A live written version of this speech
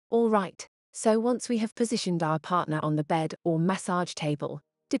All right, so once we have positioned our partner on the bed or massage table,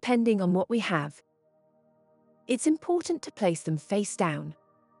 depending on what we have, it's important to place them face down.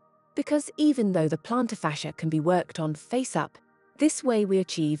 Because even though the plantar fascia can be worked on face up, this way we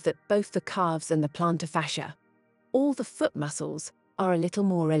achieve that both the calves and the plantar fascia, all the foot muscles, are a little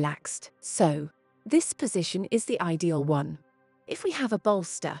more relaxed. So, this position is the ideal one. If we have a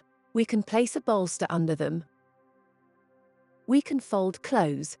bolster, we can place a bolster under them. We can fold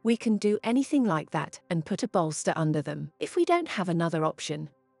clothes, we can do anything like that and put a bolster under them. If we don't have another option,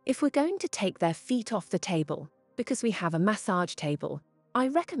 if we're going to take their feet off the table, because we have a massage table, I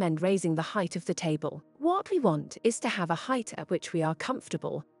recommend raising the height of the table. What we want is to have a height at which we are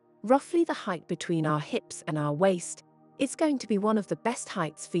comfortable, roughly the height between our hips and our waist. It's going to be one of the best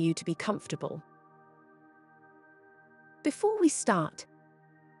heights for you to be comfortable. Before we start,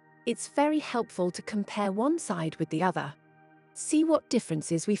 it's very helpful to compare one side with the other. See what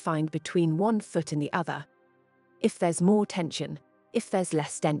differences we find between one foot and the other. If there's more tension, if there's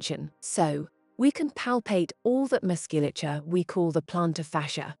less tension. So, we can palpate all that musculature we call the plantar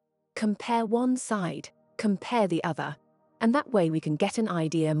fascia. Compare one side, compare the other, and that way we can get an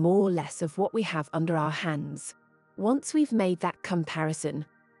idea more or less of what we have under our hands. Once we've made that comparison,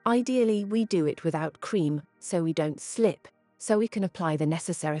 ideally we do it without cream so we don't slip, so we can apply the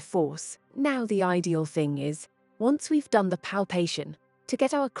necessary force. Now the ideal thing is, once we've done the palpation, to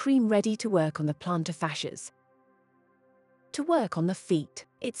get our cream ready to work on the plantar fascias. To work on the feet,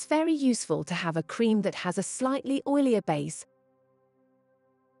 it's very useful to have a cream that has a slightly oilier base.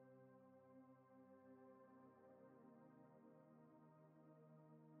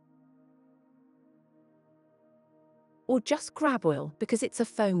 Or just grab oil because it's a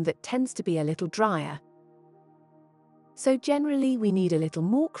foam that tends to be a little drier. So generally we need a little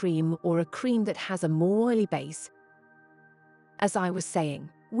more cream or a cream that has a more oily base. As I was saying,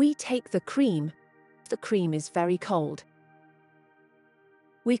 we take the cream. If the cream is very cold,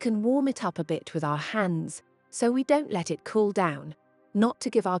 we can warm it up a bit with our hands, so we don't let it cool down, not to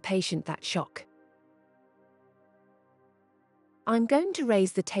give our patient that shock. I'm going to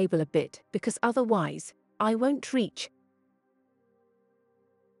raise the table a bit because otherwise, I won't reach.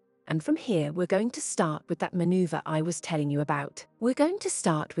 And from here we're going to start with that maneuver I was telling you about. We're going to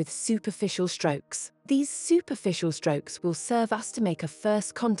start with superficial strokes. These superficial strokes will serve us to make a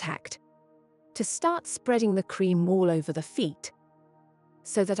first contact, to start spreading the cream all over the feet,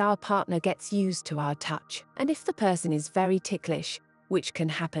 so that our partner gets used to our touch. And if the person is very ticklish, which can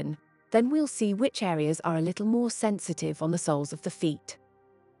happen, then we'll see which areas are a little more sensitive on the soles of the feet.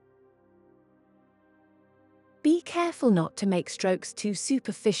 Be careful not to make strokes too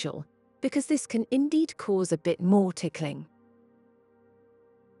superficial, because this can indeed cause a bit more tickling.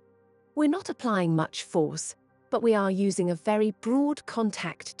 We're not applying much force, but we are using a very broad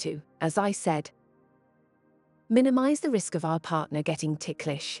contact to, as I said, minimize the risk of our partner getting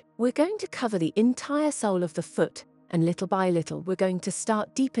ticklish. We're going to cover the entire sole of the foot, and little by little we're going to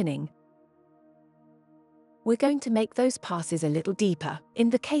start deepening. We're going to make those passes a little deeper. In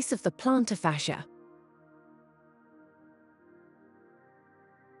the case of the plantar fascia,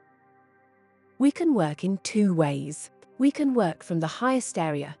 we can work in two ways. We can work from the highest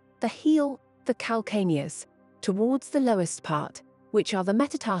area, the heel, the calcaneus, towards the lowest part, which are the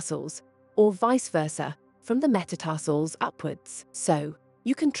metatarsals, or vice versa, from the metatarsals upwards. So,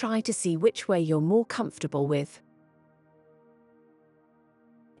 you can try to see which way you're more comfortable with.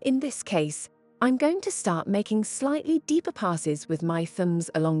 In this case, I'm going to start making slightly deeper passes with my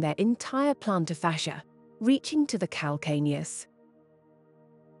thumbs along their entire plantar fascia, reaching to the calcaneus.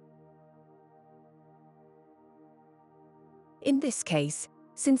 In this case,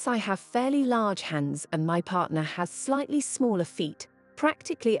 since I have fairly large hands and my partner has slightly smaller feet,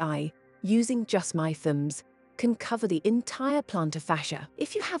 practically I, using just my thumbs, can cover the entire plantar fascia.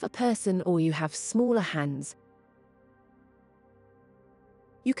 If you have a person or you have smaller hands,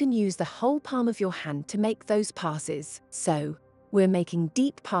 you can use the whole palm of your hand to make those passes. So, we're making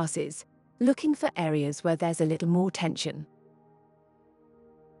deep passes, looking for areas where there's a little more tension.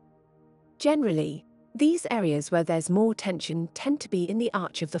 Generally, these areas where there's more tension tend to be in the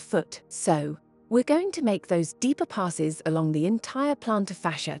arch of the foot. So, we're going to make those deeper passes along the entire plantar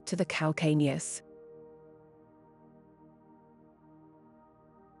fascia to the calcaneus.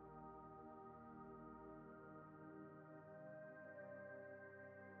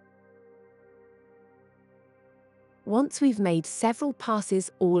 Once we've made several passes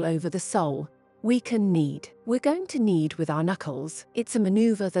all over the sole, we're going to knead with our knuckles. It's a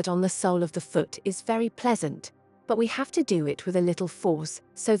maneuver that on the sole of the foot is very pleasant, but we have to do it with a little force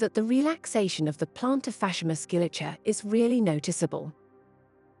so that the relaxation of the plantar fascia musculature is really noticeable.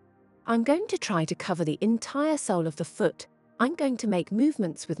 I'm going to try to cover the entire sole of the foot. I'm going to make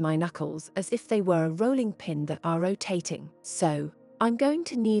movements with my knuckles as if they were a rolling pin that are rotating. So, I'm going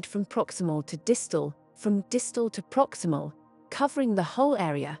to knead from proximal to distal, from distal to proximal, covering the whole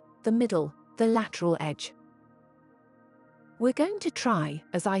area, the middle, the lateral edge. We're going to try,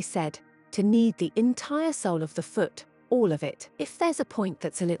 as I said, to knead the entire sole of the foot, all of it. If there's a point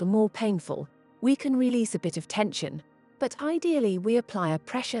that's a little more painful, we can release a bit of tension, but ideally we apply a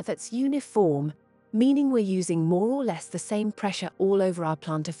pressure that's uniform, meaning we're using more or less the same pressure all over our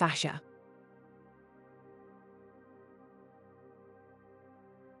plantar fascia.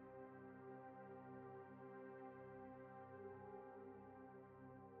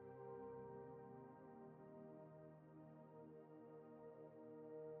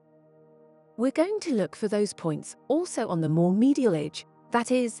 We're going to look for those points also on the more medial edge, that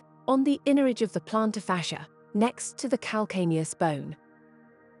is, on the inner edge of the plantar fascia, next to the calcaneus bone,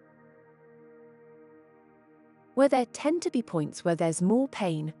 where there tend to be points where there's more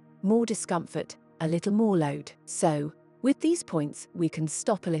pain, more discomfort, a little more load. So, with these points, we can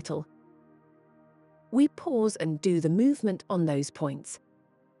stop a little. We pause and do the movement on those points.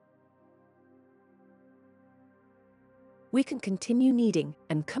 We can continue kneading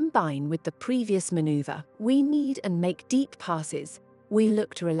and combine with the previous maneuver. We knead and make deep passes. We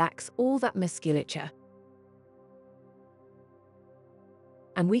look to relax all that musculature.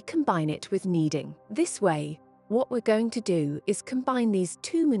 And we combine it with kneading. This way, what we're going to do is combine these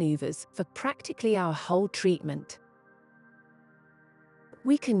two maneuvers for practically our whole treatment.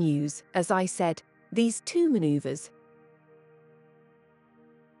 We can use, as I said, these two maneuvers.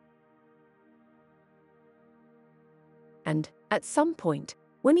 And, at some point,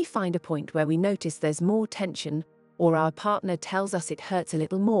 when we find a point where we notice there's more tension, or our partner tells us it hurts a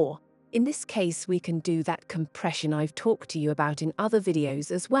little more, in this case we can do that compression I've talked to you about in other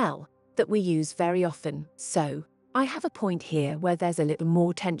videos as well, that we use very often. So, I have a point here where there's a little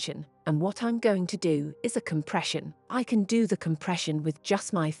more tension, and what I'm going to do is a compression. I can do the compression with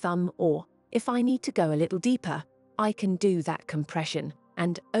just my thumb, or, if I need to go a little deeper, I can do that compression,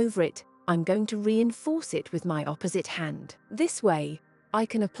 and over it, I'm going to reinforce it with my opposite hand. This way, I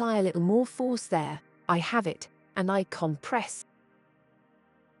can apply a little more force there. I have it, and I compress.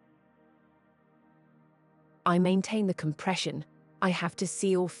 I maintain the compression. I have to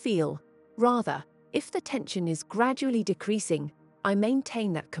see or feel. Rather, if the tension is gradually decreasing, I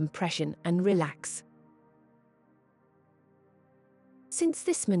maintain that compression and relax. Since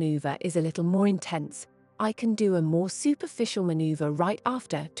this maneuver is a little more intense, I can do a more superficial maneuver right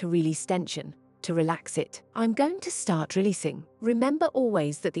after to release tension, to relax it. I'm going to start releasing. Remember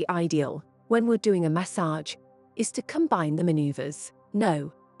always that the ideal, when we're doing a massage, is to combine the maneuvers.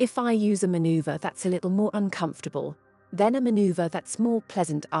 No, if I use a maneuver that's a little more uncomfortable, then a maneuver that's more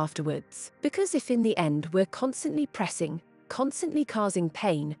pleasant afterwards. Because if in the end we're constantly pressing, constantly causing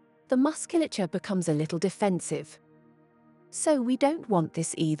pain, the musculature becomes a little defensive. So we don't want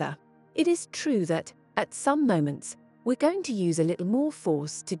this either. It is true that, at some moments, we're going to use a little more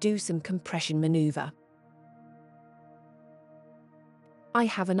force to do some compression maneuver. I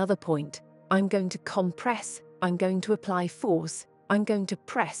have another point. I'm going to compress, I'm going to apply force, I'm going to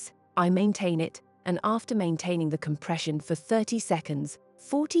press, I maintain it, and after maintaining the compression for 30 seconds,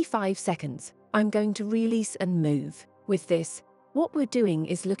 45 seconds, I'm going to release and move. With this, what we're doing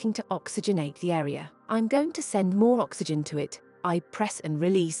is looking to oxygenate the area. I'm going to send more oxygen to it. I press and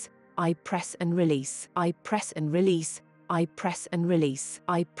release, I press and release, I press and release, I press and release,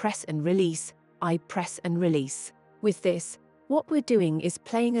 I press and release, I press and release. With this, what we're doing is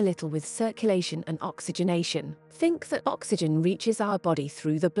playing a little with circulation and oxygenation. Think that oxygen reaches our body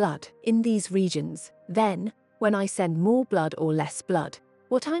through the blood in these regions. Then, when I send more blood or less blood,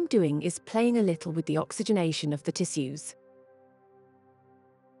 what I'm doing is playing a little with the oxygenation of the tissues.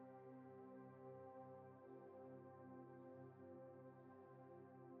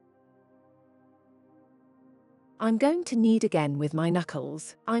 I'm going to knead again with my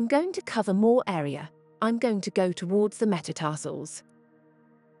knuckles. I'm going to cover more area. I'm going to go towards the metatarsals.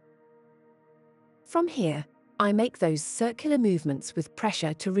 From here, I make those circular movements with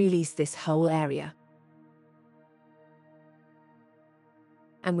pressure to release this whole area.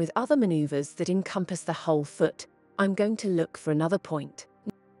 And with other maneuvers that encompass the whole foot, I'm going to look for another point.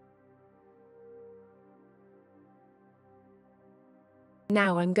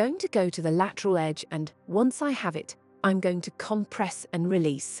 Now I'm going to go to the lateral edge, and once I have it, I'm going to compress and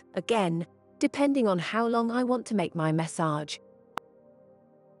release. Again, depending on how long I want to make my massage,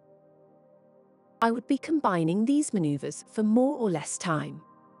 I would be combining these maneuvers for more or less time.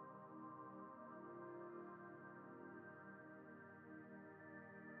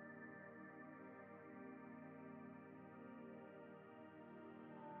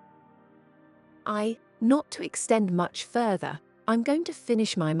 Not to extend much further, I'm going to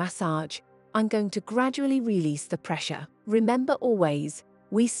finish my massage. I'm going to gradually release the pressure. Remember always,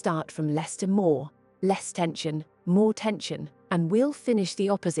 we start from less to more, less tension, more tension, and we'll finish the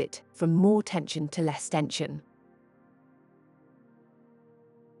opposite, from more tension to less tension.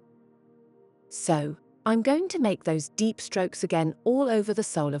 So, I'm going to make those deep strokes again all over the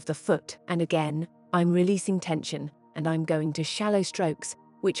sole of the foot, and again, I'm releasing tension, and I'm going to shallow strokes,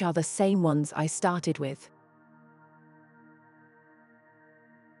 which are the same ones I started with.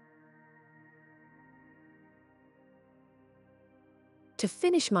 To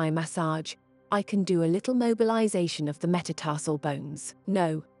finish my massage, I can do a little mobilization of the metatarsal bones.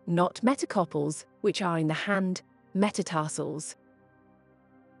 No, not metacarpals, which are in the hand, metatarsals.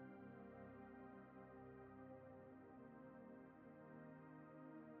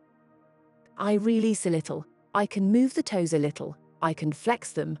 I release a little, I can move the toes a little, I can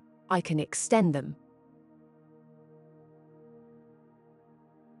flex them, I can extend them.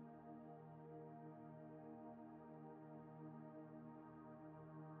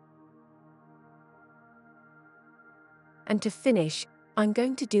 And to finish, I'm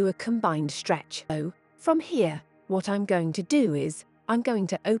going to do a combined stretch. So, from here, what I'm going to do is, I'm going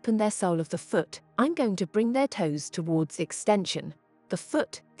to open their sole of the foot, I'm going to bring their toes towards extension, the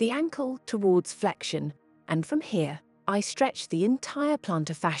foot, the ankle towards flexion, and from here, I stretch the entire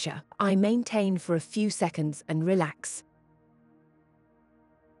plantar fascia. I maintain for a few seconds and relax.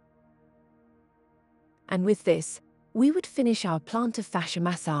 And with this, we would finish our plantar fascia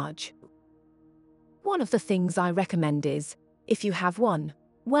massage. One of the things I recommend is, if you have one,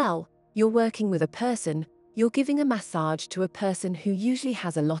 well, you're working with a person, you're giving a massage to a person who usually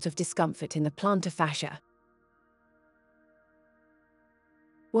has a lot of discomfort in the plantar fascia.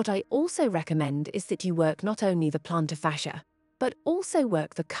 What I also recommend is that you work not only the plantar fascia, but also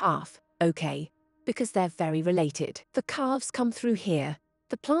work the calf, okay? Because they're very related. The calves come through here,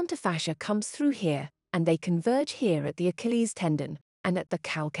 the plantar fascia comes through here, and they converge here at the Achilles tendon and at the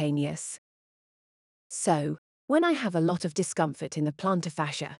calcaneus. So, when I have a lot of discomfort in the plantar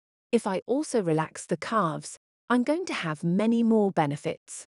fascia, if I also relax the calves, I'm going to have many more benefits.